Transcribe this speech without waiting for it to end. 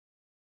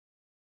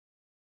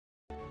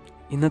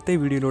ഇന്നത്തെ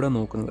വീഡിയോയിലൂടെ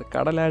നോക്കുന്നത്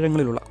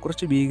കടലാഴങ്ങളിലുള്ള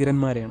കുറച്ച്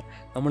ഭീകരന്മാരെയാണ്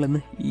നമ്മളിന്ന്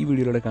ഈ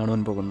വീഡിയോയിലൂടെ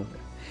കാണുവാൻ പോകുന്നത്.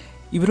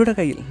 ഇവരുടെ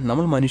കയ്യിൽ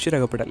നമ്മൾ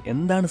മനുഷ്യരകപ്പെട്ടാൽ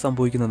എന്താണ്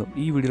സംഭവിക്കുന്നതും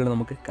ഈ വീഡിയോയിലൂടെ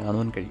നമുക്ക്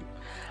കാണുവാൻ കഴിയും.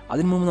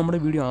 അതിനു മുമ്പ് നമ്മുടെ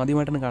വീഡിയോ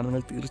ആദ്യമായിട്ടാണ്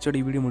കാണുന്നത്, തീർച്ചയായിട്ടും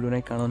ഈ വീഡിയോ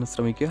മുഴുവനായി കാണാൻ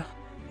ശ്രമിക്കുക.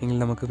 എങ്കിൽ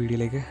നമുക്ക്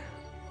വീഡിയോയിലേക്ക്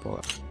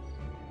പോകാം.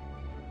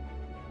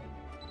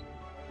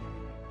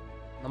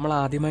 നമ്മൾ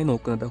ആദ്യമായി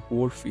നോക്കുന്നത്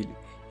വോൾഫ് ഈൽ.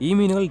 ഈ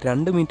മീനുകൾ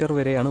 2 മീറ്റർ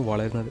വരെയാണ്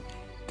വളരുന്നത്.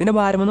 ഇതിൻ്റെ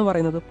ഭാരമെന്ന്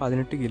പറയുന്നത്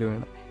 18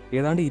 കിലോയാണ്.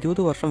 ഏതാണ്ട്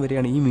 20 വർഷം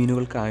വരെയാണ് ഈ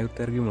മീനുകൾക്ക്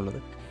ആയുർദൈർഘ്യമുള്ളത്.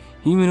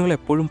 ഈ മീനുകൾ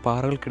എപ്പോഴും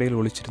പാറകൾക്കിടയിൽ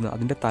ഒളിച്ചിരുന്ന്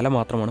അതിൻ്റെ തല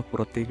മാത്രമാണ്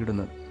പുറത്തേക്ക്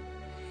ഇടുന്നത്.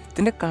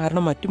 ഇതിൻ്റെ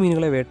കാരണം മറ്റു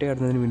മീനുകളെ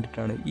വേട്ടയാടുന്നതിന്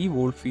വേണ്ടിയിട്ടാണ് ഈ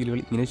വോൾഫ് ഈലുകൾ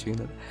ഇങ്ങനെ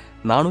ചെയ്യുന്നത്.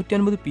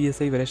 450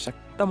 PSI വരെ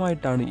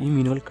ശക്തമായിട്ടാണ് ഈ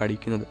മീനുകൾ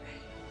കടിക്കുന്നത്.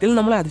 ഇതിൽ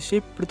നമ്മളെ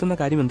അതിശയപ്പെടുത്തുന്ന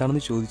കാര്യം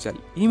എന്താണെന്ന് ചോദിച്ചാൽ,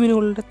 ഈ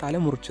മീനുകളുടെ തല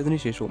മുറിച്ചതിന്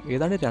ശേഷവും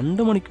ഏതാണ്ട്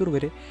 2 മണിക്കൂർ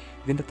വരെ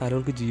ഇതിൻ്റെ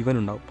തലകൾക്ക് ജീവൻ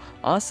ഉണ്ടാവും.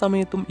 ആ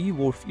സമയത്തും ഈ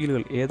വോൾഫ്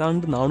ഈലുകൾ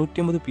ഏതാണ്ട്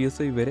 450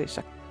 PSI വരെ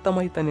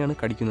ശക്തമായി തന്നെയാണ്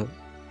കടിക്കുന്നത്.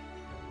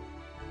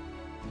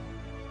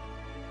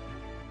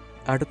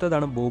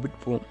 അടുത്തതാണ് ബോബിറ്റ്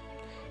ഫോം.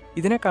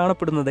 ഇതിനെ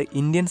കാണപ്പെടുന്നത്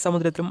ഇന്ത്യൻ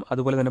സമുദ്രത്തിലും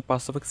അതുപോലെ തന്നെ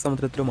പസഫിക്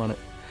സമുദ്രത്തിലുമാണ്.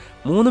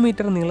 3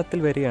 മീറ്റർ നീളത്തിൽ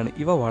വരെയാണ്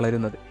ഇവ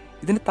വളരുന്നത്.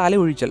 ഇതിൻ്റെ തല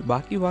ഒഴിച്ചാൽ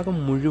ബാക്കി ഭാഗം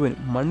മുഴുവൻ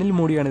മണ്ണിൽ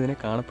മൂടിയാണ് ഇതിനെ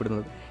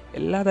കാണപ്പെടുന്നത്.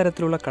 എല്ലാ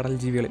തരത്തിലുള്ള കടൽ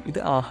ജീവികളും ഇത്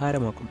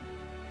ആഹാരമാക്കും.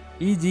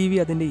 ഈ ജീവി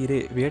അതിൻ്റെ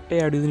ഇരയെ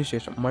വേട്ടയാടിയതിനു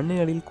ശേഷം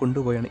മണ്ണിനടിയിൽ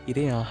കൊണ്ടുപോയാണ്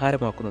ഇരയെ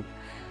ആഹാരമാക്കുന്നത്.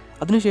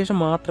 അതിനുശേഷം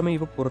മാത്രമേ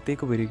ഇവ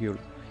പുറത്തേക്ക്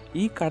വരികയുള്ളൂ.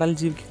 ഈ കടൽ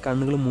ജീവിക്ക്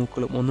കണ്ണുകളും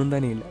മൂക്കളും ഒന്നും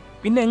തന്നെയില്ല.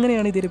 പിന്നെ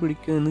എങ്ങനെയാണ് ഇതിനെ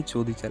പിടിക്കുന്നതെന്ന്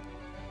ചോദിച്ചാൽ,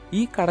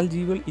 ഈ കടൽ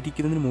ജീവികൾ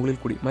ഇരിക്കുന്നതിന് മുകളിൽ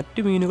കൂടി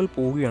മറ്റു മീനുകൾ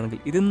പോവുകയാണെങ്കിൽ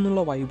ഇതിൽ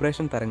നിന്നുള്ള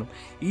വൈബ്രേഷൻ തരംഗം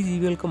ഈ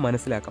ജീവികൾക്ക്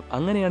മനസ്സിലാക്കാം.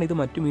 അങ്ങനെയാണ് ഇത്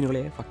മറ്റു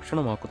മീനുകളെ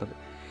ഭക്ഷണമാക്കുന്നത്.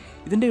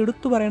 ഇതിൻ്റെ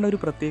എടുത്തു പറയേണ്ട ഒരു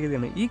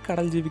പ്രത്യേകതയാണ് ഈ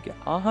കടൽ ജീവിക്ക്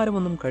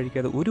ആഹാരമൊന്നും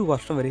കഴിക്കാതെ 1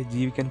 വർഷം വരെ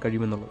ജീവിക്കാൻ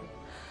കഴിയുമെന്നുള്ളത്.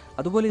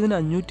 അതുപോലെ ഇതിന്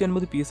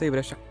 550 PSI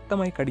വരെ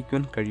ശക്തമായി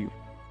കടിക്കുവാൻ കഴിയും.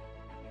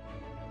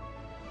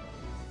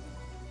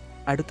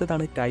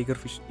 അടുത്തതാണ് ടൈഗർ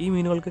ഫിഷ്. ഈ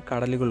മീനുകൾക്ക്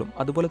കടലുകളിലും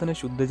അതുപോലെ തന്നെ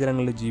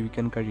ശുദ്ധജലങ്ങളിലും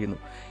ജീവിക്കാൻ കഴിയുന്നു.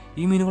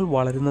 ഈ മീനുകൾ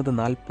വളരുന്നത്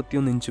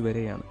 41 ഇഞ്ച്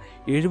വരെയാണ്.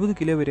 70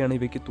 കിലോ വരെയാണ്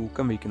ഇവയ്ക്ക്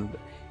തൂക്കം വയ്ക്കുന്നത്.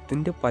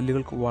 ഇതിൻ്റെ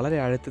പല്ലുകൾക്ക് വളരെ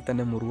ആഴത്തിൽ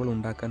തന്നെ മുറിവുകൾ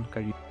ഉണ്ടാക്കാൻ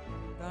കഴിയും.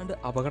 ഏതാണ്ട്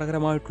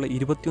അപകടകരമായിട്ടുള്ള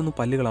 21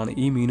 പല്ലുകളാണ്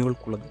ഈ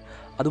മീനുകൾക്കുള്ളത്.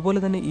 അതുപോലെ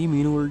തന്നെ ഈ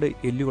മീനുകളുടെ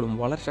എല്ലുകളും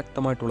വളരെ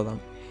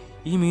ശക്തമായിട്ടുള്ളതാണ്.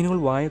 ഈ മീനുകൾ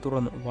വായ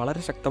തുറന്ന്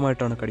വളരെ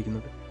ശക്തമായിട്ടാണ്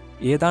കടിക്കുന്നത്.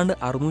 ഏതാണ്ട്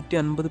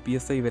 650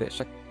 PSI വരെ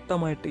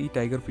ശക്തമായിട്ട് ഈ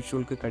ടൈഗർ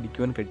ഫിഷുകൾക്ക്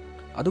കടിക്കുവാൻ കഴിയും.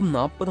 അതും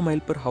 40 മൈൽ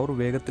പെർ ഹവർ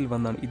വേഗത്തിൽ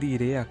വന്നാണ് ഇത്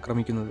ഇരയെ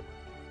ആക്രമിക്കുന്നത്.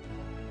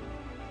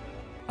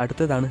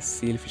 അടുത്തതാണ്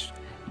seal fish.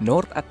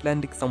 North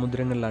Atlantic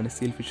സമുദ്രങ്ങളിലാണ്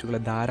seal ഫിഷുകളെ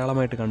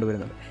ധാരാളമായിട്ട്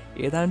കണ്ടുവരുന്നത്.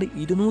 ഏതാണ്ട്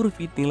 200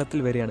 ഫീറ്റ്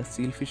നീളത്തിൽ വരെയാണ്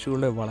സീൽ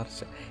ഫിഷുകളുടെ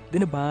വളർച്ച.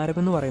 ഇതിന്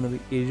ഭാരമെന്ന് പറയുന്നത്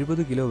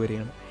 70 കിലോ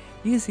വരെയാണ്.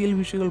 ഈ സീൽ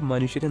ഫിഷുകൾ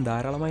മനുഷ്യരെ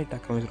ധാരാളമായിട്ട്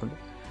ആക്രമിച്ചിട്ടുണ്ട്.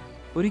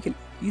 ഒരിക്കൽ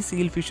ഈ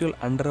സീൽ ഫിഷുകൾ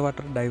അണ്ടർ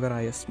വാട്ടർ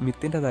ഡൈവറായ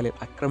സ്മിത്തിൻ്റെ തലയിൽ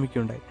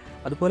ആക്രമിക്കുകയുണ്ടായി.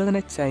 അതുപോലെ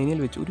തന്നെ ചൈനയിൽ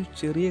വെച്ച് ഒരു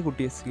ചെറിയ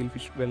കുട്ടിയെ സീൽ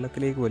ഫിഷ്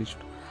വെള്ളത്തിലേക്ക്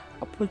വലിച്ചിട്ടു.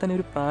 അപ്പോൾ തന്നെ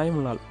ഒരു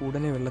പ്രായമുള്ള ആൾ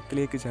ഉടനെ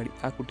വെള്ളത്തിലേക്ക് ചാടി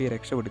ആ കുട്ടിയെ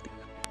രക്ഷപ്പെടുത്തി.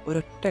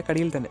 ഒരൊറ്റ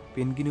കടിയിൽ തന്നെ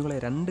പെൻഗ്വിനുകളെ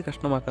 2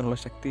 കഷ്ണമാക്കാനുള്ള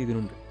ശക്തി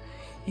ഇതിനുണ്ട്.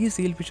 ഈ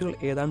സീൽ ഫിഷുകൾ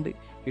ഏതാണ്ട്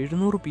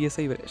 700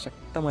 PSI വരെ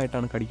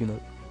ശക്തമായിട്ടാണ്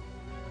കടിക്കുന്നത്.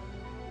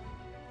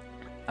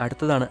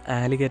 അടുത്തതാണ്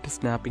ആലിഗേറ്റർ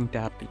സ്നാപ്പിംഗ്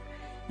ടാർട്ടിൽ.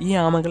 ഈ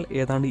ആമകൾ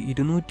ഏതാണ്ട്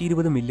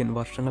 220 മില്യൺ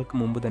വർഷങ്ങൾക്ക്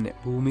മുമ്പ് തന്നെ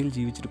ഭൂമിയിൽ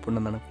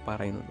ജീവിച്ചിരിപ്പുണ്ടെന്നാണ്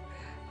പറയുന്നത്.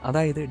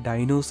 അതായത്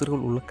ഡൈനോസറുകൾ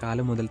ഉള്ള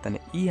കാലം മുതൽ തന്നെ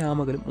ഈ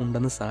ആമകളും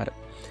ഉണ്ടെന്ന് സാരം.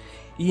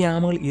 ഈ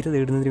ആമകൾ ഇര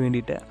തേടുന്നതിന്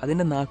വേണ്ടിയിട്ട്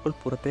അതിൻ്റെ നാക്കുകൾ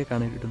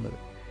പുറത്തേക്കാണ് ഇടുന്നത്.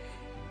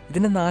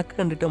 ഇതിൻ്റെ നാക്ക്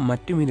കണ്ടിട്ട്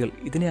മറ്റു മീനുകൾ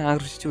ഇതിനെ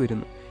ആകർഷിച്ചു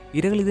വരുന്നു.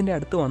 ഇരകൾ ഇതിൻ്റെ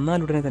അടുത്ത്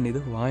വന്നാലുടനെ തന്നെ ഇത്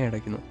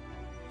വായടയ്ക്കുന്നു.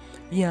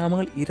 ഈ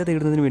ആമകൾ ഇര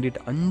തേടുന്നതിന്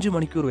വേണ്ടിയിട്ട് 5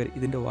 മണിക്കൂർ വരെ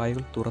ഇതിൻ്റെ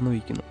വായകൾ തുറന്നു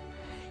വയ്ക്കുന്നു.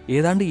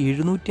 ഏതാണ്ട്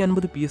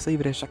 750 PSI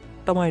വരെ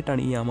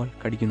ശക്തമായിട്ടാണ് ഈ ആമകൾ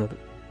കടിക്കുന്നത്.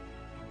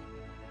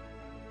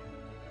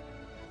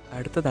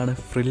 അടുത്തതാണ്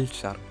ഫ്രിൽ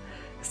ഷാർക്ക്.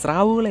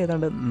 സ്രാവുകൾ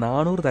ഏതാണ്ട്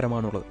 400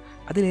 തരമാണുള്ളത്.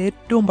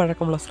 അതിലേറ്റവും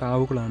പഴക്കമുള്ള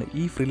സ്രാവുകളാണ്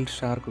ഈ ഫ്രിൽ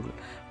ഷാർക്കുകൾ.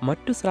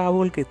 മറ്റു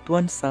സ്രാവുകൾക്ക്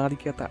എത്തുവാൻ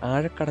സാധിക്കാത്ത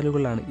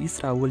ആഴക്കടലുകളിലാണ് ഈ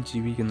സ്രാവുകൾ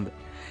ജീവിക്കുന്നത്.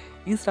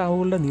 ഈ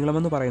സ്രാവുകളുടെ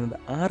നീളമെന്ന് പറയുന്നത്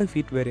 6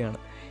 ഫീറ്റ് വരെയാണ്.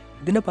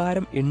 ഇതിൻ്റെ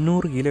ഭാരം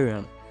 800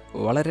 കിലോയാണ്.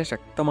 വളരെ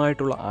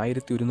ശക്തമായിട്ടുള്ള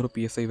 1100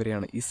 PSI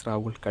വരെയാണ് ഈ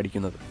സ്രാവുകൾ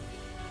കടിക്കുന്നത്.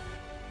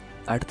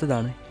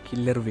 അടുത്തതാണ്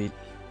കില്ലർ വെയിൽ.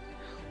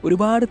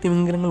 ഒരുപാട്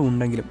തിമിംഗലങ്ങൾ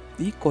ഉണ്ടെങ്കിലും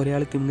ഈ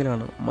കൊലയാളി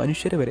തിമിംഗലമാണ്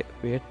മനുഷ്യരെ വരെ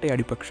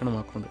വേട്ടയാടി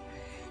ഭക്ഷണമാക്കുന്നത്.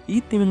 ഈ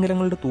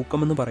തിമിംഗലങ്ങളുടെ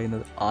തൂക്കമെന്ന്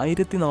പറയുന്നത്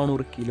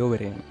 1400 കിലോ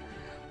വരെയാണ്.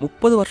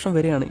 30 വർഷം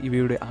വരെയാണ്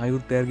ഇവയുടെ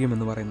ആയുർദൈർഘ്യം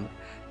എന്ന് പറയുന്നത്.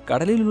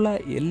 കടലിലുള്ള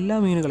എല്ലാ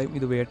മീനുകളെയും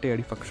ഇത്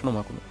വേട്ടയാടി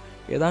ഭക്ഷണമാക്കുന്നു.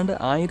 ഏതാണ്ട്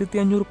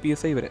 1500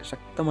 PSI വരെ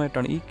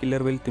ശക്തമായിട്ടാണ് ഈ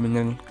കില്ലർ വെയിൽ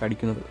തിമിംഗലങ്ങൾ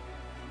കടിക്കുന്നത്.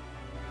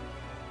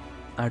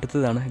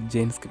 അടുത്തതാണ്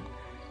ജെയിൻറ്റ് സ്ക്വിഡ്.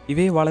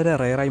 ഇവയെ വളരെ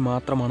റെയറായി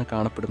മാത്രമാണ്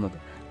കാണപ്പെടുന്നത്.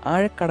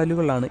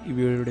 ആഴക്കടലുകളിലാണ്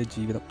ഇവയുടെ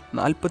ജീവിതം.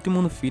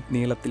 43 ഫീറ്റ്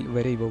നീളത്തിൽ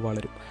വരെ ഇവ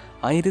വളരും.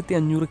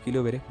 1500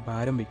 കിലോ വരെ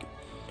ഭാരം വയ്ക്കും.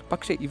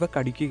 പക്ഷേ ഇവ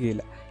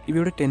കടിക്കുകയില്ല.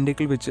 ഇവയുടെ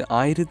ടെൻറ്റക്കിൾ വെച്ച്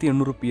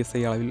 1800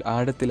 PSI അളവിൽ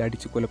ആഴത്തിൽ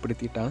അടിച്ച്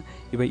കൊലപ്പെടുത്തിയിട്ടാണ്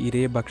ഇവ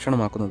ഇരയെ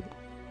ഭക്ഷണമാക്കുന്നത്.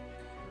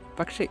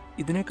 പക്ഷേ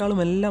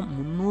ഇതിനേക്കാളുമെല്ലാം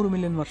 300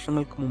 മില്യൺ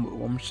വർഷങ്ങൾക്ക് മുമ്പ്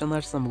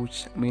വംശനാശം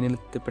സംഭവിച്ച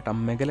മീനിലെത്തിപ്പെട്ട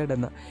മെഗലഡ്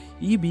എന്ന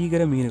ഈ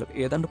ഭീകര മീനുകൾ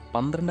ഏതാണ്ട്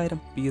 12,000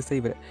 PSI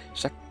വരെ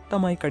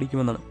ശക്തമായി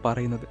കടിക്കുമെന്നാണ്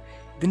പറയുന്നത്.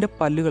 ഇതിൻ്റെ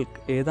പല്ലുകൾ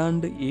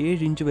ഏതാണ്ട്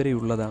 7 ഇഞ്ച്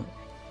വരെയുള്ളതാണ്.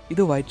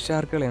 ഇത് വൈറ്റ്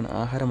ഷാർക്കുകളെയാണ്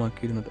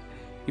ആഹാരമാക്കിയിരുന്നത്.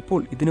 ഇപ്പോൾ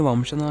ഇതിന്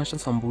വംശനാശം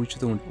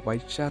സംഭവിച്ചതുകൊണ്ട്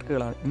വൈറ്റ്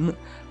ഷാർക്കുകളാണ് ഇന്ന്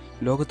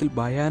ലോകത്തിൽ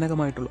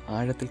ഭയാനകമായിട്ടുള്ള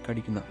ആഴത്തിൽ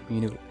കടിക്കുന്ന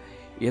മീനുകൾ.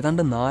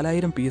 ഏതാണ്ട്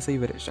 4000 PSI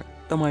വരെ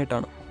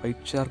ശക്തമായിട്ടാണ്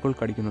വൈറ്റ് ഷാർക്കുകൾ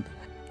കടിക്കുന്നത്.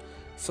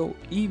 സോ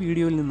ഈ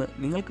വീഡിയോയിൽ നിന്ന്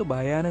നിങ്ങൾക്ക്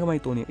ഭയാനകമായി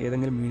തോന്നിയ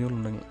ഏതെങ്കിലും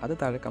മീനുകളുണ്ടെങ്കിൽ അത്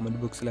താഴെ കമൻറ്റ്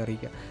ബോക്സിൽ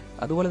അറിയിക്കുക.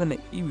 അതുപോലെ തന്നെ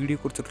ഈ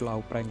വീഡിയോയെക്കുറിച്ചിട്ടുള്ള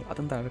അഭിപ്രായങ്ങൾ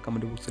അതും താഴെ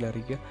കമൻറ്റ് ബോക്സിൽ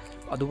അറിയിക്കുക.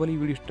 അതുപോലെ ഈ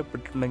വീഡിയോ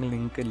ഇഷ്ടപ്പെട്ടിട്ടുണ്ടെങ്കിൽ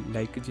നിങ്ങൾക്ക്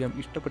ലൈക്ക് ചെയ്യാം,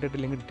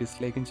 ഇഷ്ടപ്പെട്ടിട്ടില്ലെങ്കിൽ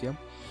ഡിസ്ലൈക്കും ചെയ്യാം.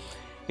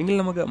 എങ്കിൽ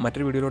നമുക്ക്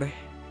മറ്റൊരു വീഡിയോയിലൂടെ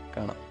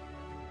കാണാം.